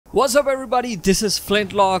What's up everybody, this is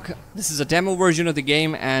Flintlock. This is a demo version of the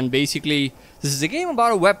game, and basically this is a game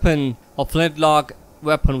about a weapon, a Flintlock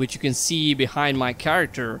weapon, which you can see behind my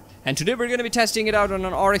character. And today we're going to be testing it out on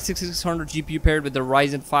an RX 6600 GPU paired with the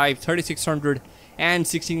Ryzen 5 3600 and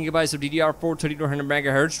 16GB of DDR4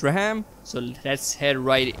 3200MHz RAM. So let's head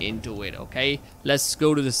right into it, okay? Let's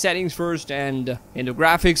go to the settings first, and in the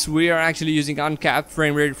graphics we are actually using uncapped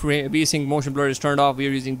frame rate. VSync motion blur is turned off. We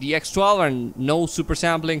are using DX12 and no super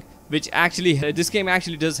sampling, which actually this game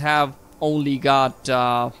actually does have only got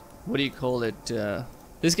what do you call it?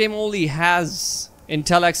 This game only has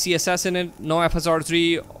Intel XCSS in it, no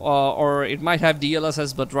FSR3, or it might have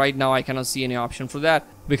DLSS, but right now I cannot see any option for that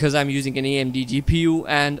because I'm using an AMD GPU,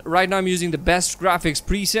 and right now I'm using the best graphics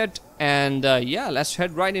preset. And yeah, let's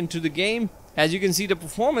head right into the game. As you can see, the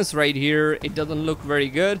performance right here, it doesn't look very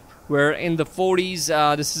good. We're in the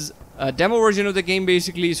 40s. This is a demo version of the game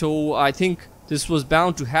basically, so I think this was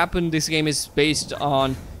bound to happen. This game is based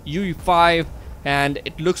on UE5 and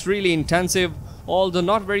it looks really intensive, although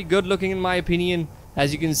not very good looking in my opinion.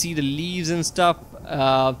 As you can see, the leaves and stuff,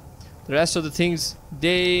 the rest of the things,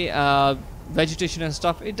 vegetation and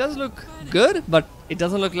stuff, it does look good, but it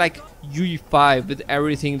doesn't look like UE5 with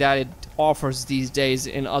everything that it offers these days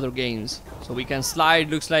in other games. So we can slide,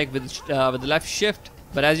 looks like, with the left shift,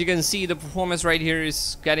 but as you can see, the performance right here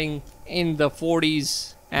is getting in the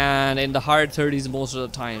 40s and in the higher 30s most of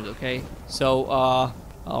the times, okay? So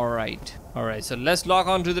alright, so let's lock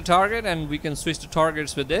onto the target, and we can switch the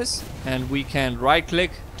targets with this, and we can right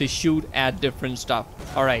click to shoot at different stuff.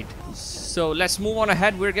 Alright, so let's move on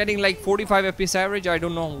ahead. We're getting like 45 FPS average. I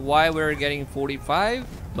don't know why we're getting 45,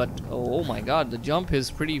 but oh my god, the jump is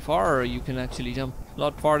pretty far. You can actually jump a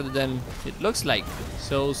lot farther than it looks like.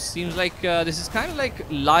 So seems like this is kind of like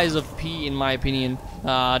Lies of P in my opinion.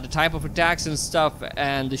 The type of attacks and stuff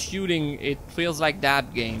and the shooting, it feels like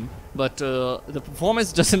that game. But the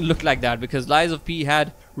performance doesn't look like that, because Lies of P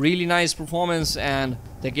had really nice performance and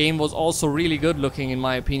the game was also really good looking in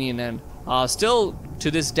my opinion, and still to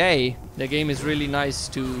this day the game is really nice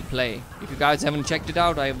to play. If you guys haven't checked it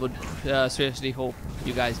out, I would seriously hope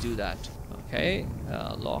you guys do that. Okay,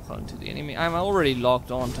 lock onto the enemy. I'm already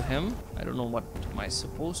locked onto him. I don't know what am I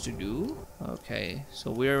supposed to do. Okay,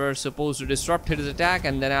 so we're supposed to disrupt his attack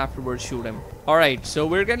and then afterwards shoot him. Alright, so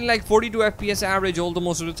we're getting like 42 FPS average, although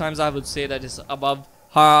most of the times I would say that is above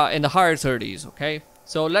in the higher 30s, okay?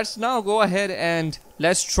 So let's now go ahead and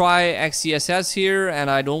let's try XCSS here, and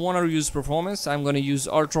I don't want to use performance. I'm going to use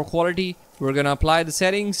ultra quality. We're going to apply the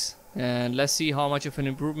settings and let's see how much of an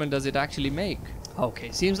improvement does it actually make.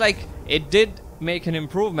 Okay, seems like it did make an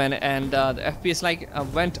improvement, and the FPS like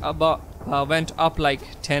went up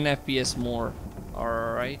like 10 FPS more.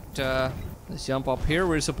 Alright, let's jump up here.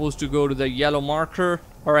 We're supposed to go to the yellow marker.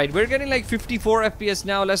 Alright, we're getting like 54 FPS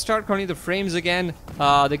now. Let's start counting the frames again.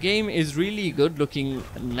 The game is really good looking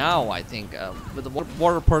now, I think, with the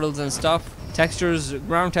water puddles and stuff. Textures,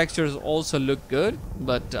 ground textures also look good,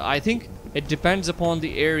 but I think it depends upon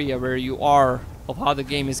the area where you are of how the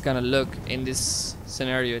game is gonna look in this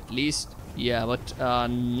scenario at least. Yeah, but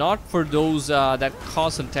not for those that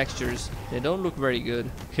castle textures. They don't look very good.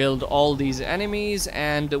 Killed all these enemies,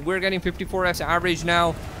 and we're getting 54 FPS average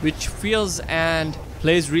now, which feels and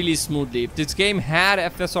plays really smoothly. If this game had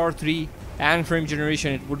FSR3 and frame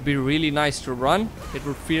generation, it would be really nice to run. It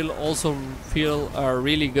would also feel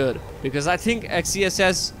really good, because I think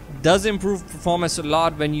XCSS does improve performance a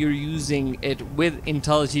lot when you're using it with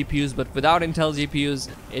Intel GPUs, but without Intel GPUs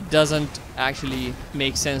it doesn't actually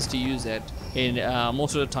make sense to use it in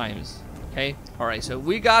most of the times. Okay, alright, so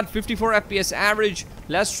we got 54 FPS average.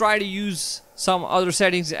 Let's try to use some other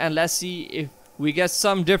settings and let's see if we get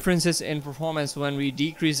some differences in performance when we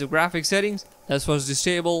decrease the graphics settings. Let's first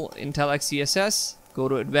disable Intel XCSS, go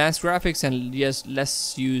to advanced graphics, and yes,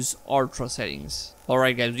 let's use ultra settings.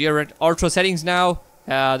 Alright guys, we are at ultra settings now,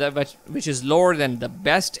 which is lower than the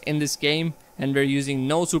best in this game, and we're using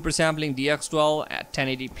no super sampling, DX12 at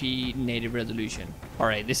 1080p native resolution.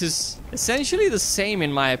 Alright, this is essentially the same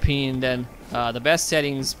in my opinion than the best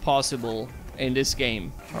settings possible in this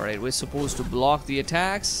game. Alright, we're supposed to block the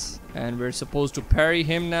attacks and we're supposed to parry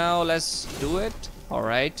him now. Let's do it.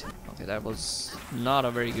 Alright, okay, that was not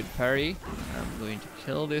a very good parry. I'm going to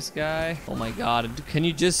kill this guy. Oh my god, can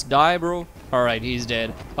you just die, bro? Alright, he's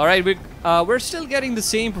dead. Alright, we're still getting the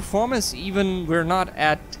same performance even though we're not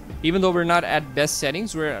at best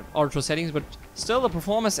settings. We're at ultra settings, but still the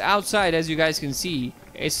performance outside, as you guys can see,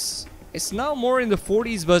 it's now more in the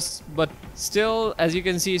 40s, but still, as you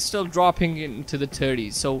can see, it's still dropping into the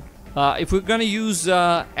 30s. So if we're gonna use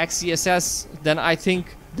XCSS, then I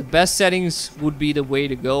think the best settings would be the way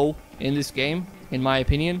to go in this game. in my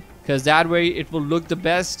opinion, because that way it will look the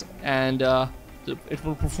best, and it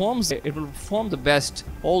will perform the best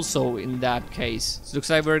also in that case. So it looks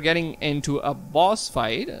like we're getting into a boss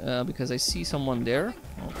fight because I see someone there.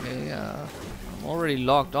 Okay, I'm already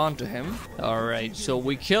logged on to him. Alright, so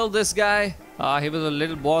we killed this guy. He was a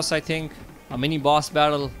little boss, I think, a mini boss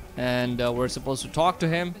battle, and we're supposed to talk to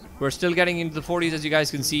him. We're still getting into the 40s, as you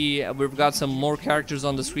guys can see. We've got some more characters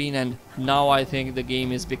on the screen, and now I think the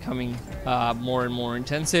game is becoming more and more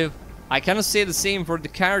intensive. I cannot say the same for the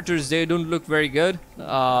characters. They don't look very good.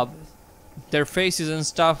 Their faces and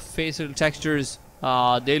stuff, facial textures,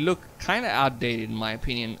 they look kind of outdated in my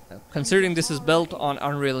opinion, considering this is built on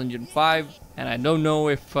Unreal Engine 5, and I don't know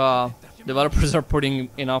if developers are putting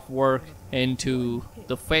enough work into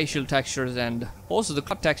the facial textures and also the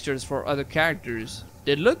cut textures for other characters.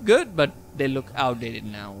 They look good, but they look outdated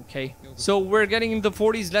now, okay? So we're getting into the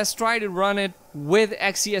 40s. Let's try to run it with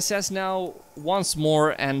XeSS now once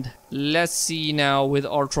more, and let's see now with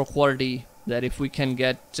ultra quality that if we can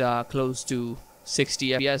get close to 60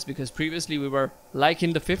 FPS, because previously we were like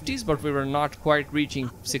in the 50s, but we were not quite reaching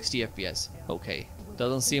 60 FPS. Okay,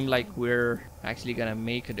 doesn't seem like we're actually gonna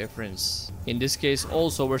make a difference. In this case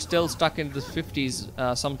also, we're still stuck in the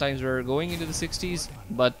 50s. Sometimes we're going into the 60s,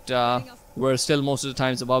 but we're still most of the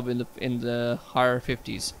times above in the higher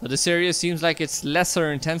 50s. But this area seems like it's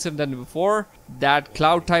lesser intensive than before. That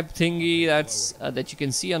cloud type thingy that you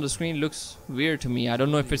can see on the screen looks weird to me. I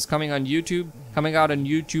don't know if it's coming out on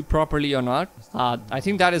YouTube properly or not. I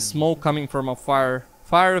think that is smoke coming from a fire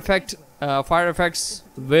effect. Fire effects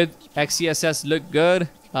with XeSS look good.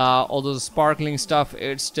 Although the sparkling stuff,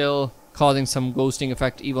 it's still causing some ghosting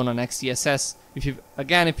effect even on XeSS. If you've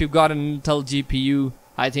got an Intel GPU,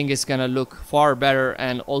 I think it's gonna look far better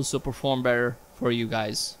and also perform better for you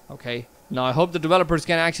guys. Okay, now I hope the developers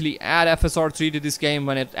can actually add FSR3 to this game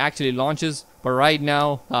when it actually launches, but right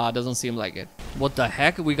now doesn't seem like it. What the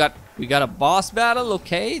heck? We got a boss battle.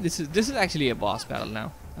 Okay, this is actually a boss battle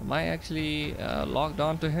now. Am I actually logged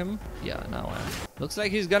on to him? Yeah, now I am. Looks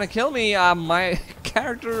like he's gonna kill me. My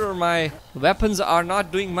character or my weapons are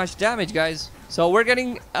not doing much damage, guys. So we're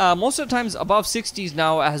getting most of the times above 60s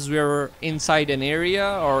now as we're inside an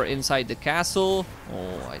area or inside the castle.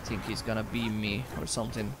 Oh, I think he's gonna beam me or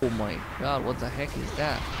something. Oh my god, what the heck is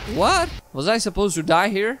that? What? Was I supposed to die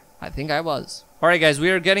here? I think I was. Alright guys, we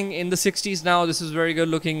are getting in the 60s now. This is very good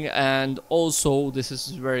looking, and also this is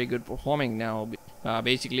very good performing now.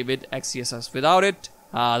 Basically with XeSS. Without it,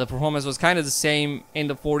 the performance was kind of the same in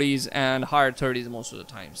the 40s and higher 30s most of the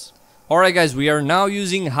times. Alright guys, we are now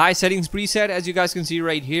using high settings preset, as you guys can see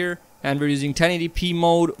right here, and we're using 1080p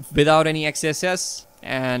mode without any XeSS,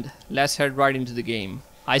 and let's head right into the game.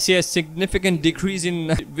 I see a significant decrease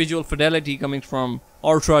in visual fidelity coming from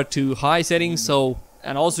ultra to high settings,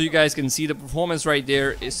 and also you guys can see the performance right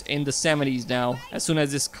there is in the 70s now. As soon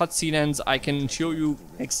as this cutscene ends, I can show you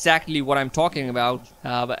exactly what I'm talking about.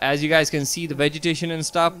 But as you guys can see, the vegetation and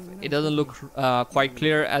stuff, it doesn't look quite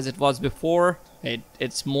clear as it was before.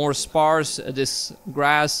 It's more sparse. This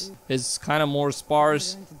grass is kind of more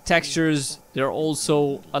sparse. Textures, they're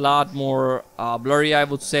also a lot more blurry, I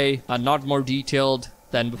would say, not more detailed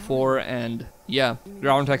than before. And yeah,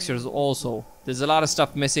 ground textures also, there's a lot of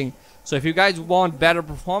stuff missing. So if you guys want better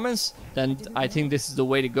performance, then I think this is the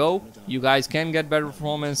way to go. You guys can get better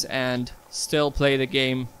performance and still play the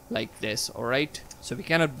game like this, alright? So we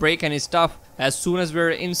cannot break any stuff. As soon as we're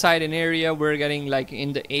inside an area, we're getting like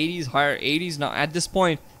in the 80s, higher 80s. Now at this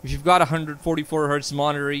point, if you've got a 144 Hz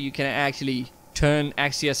monitor, you can actually turn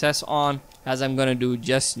XeSS on, as I'm gonna do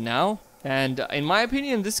just now. And in my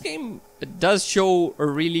opinion, this game does show a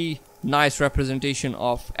really nice representation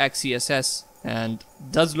of XeSS and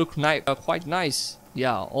does look quite nice.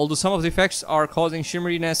 Yeah, although some of the effects are causing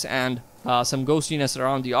shimmeriness and some ghostiness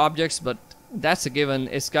around the objects, but that's a given.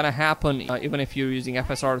 It's gonna happen even if you're using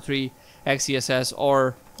FSR3, XeSS,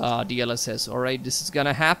 or DLSS. Alright, this is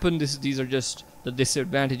gonna happen. These are just the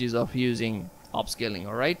disadvantages of using upscaling.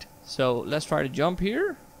 Alright, so let's try to jump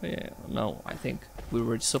here. Yeah, no, I think we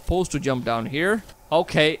were supposed to jump down here.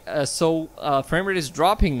 Okay, so frame rate is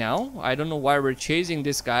dropping now. I don't know why we're chasing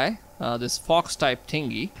this guy, this fox type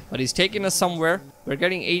thingy, but he's taking us somewhere. We're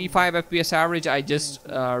getting 85 FPS average. I just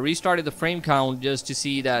restarted the frame count just to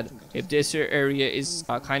see that if this area is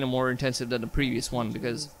kind of more intensive than the previous one,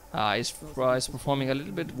 because it's performing a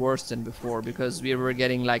little bit worse than before, because we were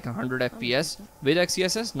getting like 100 FPS with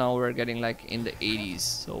XeSS. Now we're getting like in the 80s,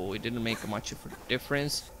 so it didn't make much of a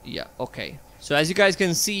difference. Yeah, okay. So as you guys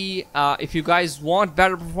can see, if you guys want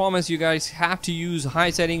better performance, you guys have to use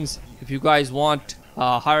high settings. If you guys want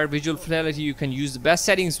higher visual fidelity, you can use the best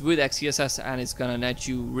settings with XeSS and it's gonna net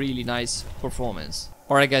you really nice performance.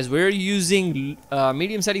 Alright guys, we're using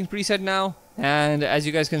medium settings preset now, and as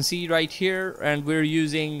you guys can see right here, and we're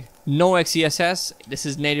using no XeSS. This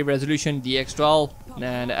is native resolution DX12,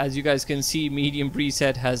 and as you guys can see, medium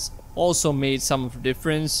preset has also made some of the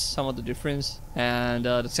difference, and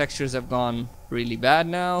the textures have gone really bad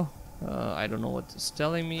now. I don't know what it's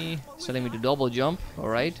telling me. It's telling me to double jump.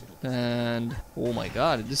 Alright, and oh my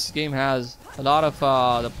god, this game has a lot of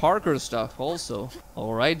the Parker stuff also.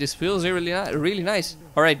 Alright, this feels really nice.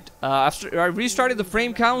 Alright, after I restarted the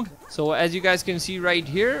frame count, so as you guys can see right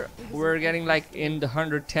here, we're getting like in the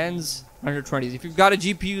 110s, 120s. If you've got a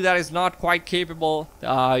GPU that is not quite capable,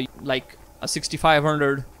 like a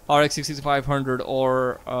 6500 RX 6500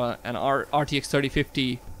 or an RTX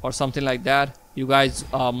 3050 or something like that, you guys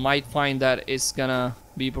might find that it's gonna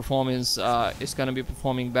be performing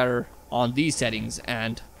better on these settings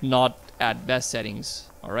and not at best settings.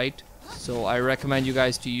 Alright, so I recommend you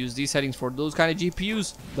guys to use these settings for those kind of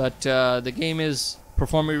GPUs, but the game is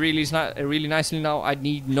performing really nicely now. I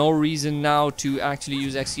need no reason now to actually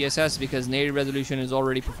use XeSS because native resolution is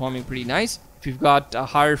already performing pretty nice. If you've got a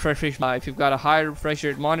higher refresh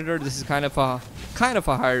rate monitor, this is kind of a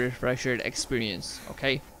higher refresh rate experience.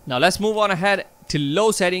 Okay, now let's move on ahead to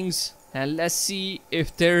low settings and let's see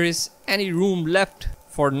if there is any room left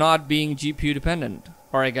for not being GPU dependent.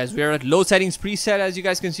 Alright guys, we are at low settings preset, as you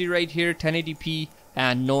guys can see right here, 1080p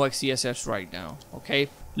and no XeSS right now. Okay,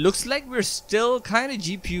 looks like we're still kind of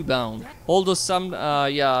GPU bound, although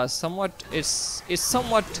it's somewhat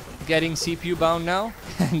getting CPU bound now,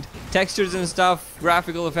 and textures and stuff,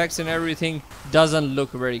 graphical effects and everything doesn't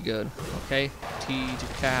look very good. Okay, T to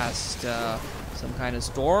cast some kind of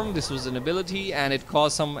storm. This was an ability and it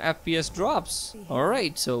caused some FPS drops.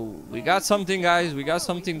 Alright, so we got something, guys. We got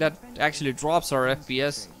something that actually drops our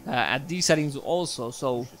FPS at these settings also.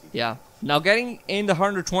 So yeah, now getting in the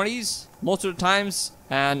 120s most of the times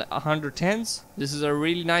and 110s, this is a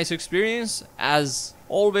really nice experience. As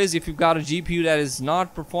always, if you've got a GPU that is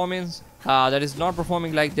not performing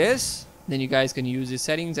like this, then you guys can use these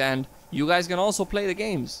settings and you guys can also play the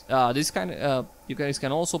games. You guys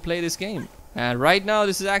can also play this game. And right now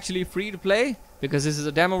this is actually free to play because this is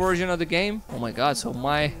a demo version of the game. Oh my god, so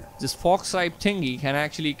this fox type thingy can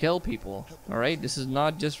actually kill people. Alright, this is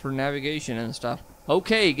not just for navigation and stuff.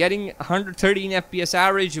 Okay, getting 113 FPS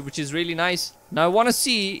average, which is really nice. Now I want to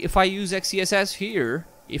see if I use XeSS here,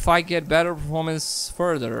 if I get better performance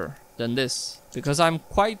further than this, because I'm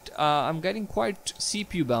getting quite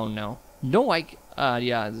CPU bound now. No,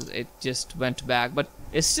 yeah, it just went back, but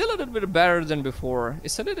it's still a little bit better than before.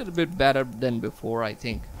 I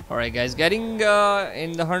think. Alright guys, getting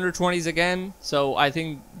in the 120s again, so I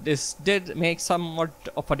think this did make somewhat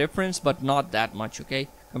of a difference, but not that much, okay,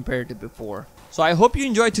 compared to before. So I hope you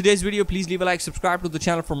enjoyed today's video. Please leave a like, subscribe to the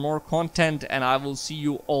channel for more content, and I will see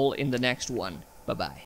you all in the next one. Bye bye.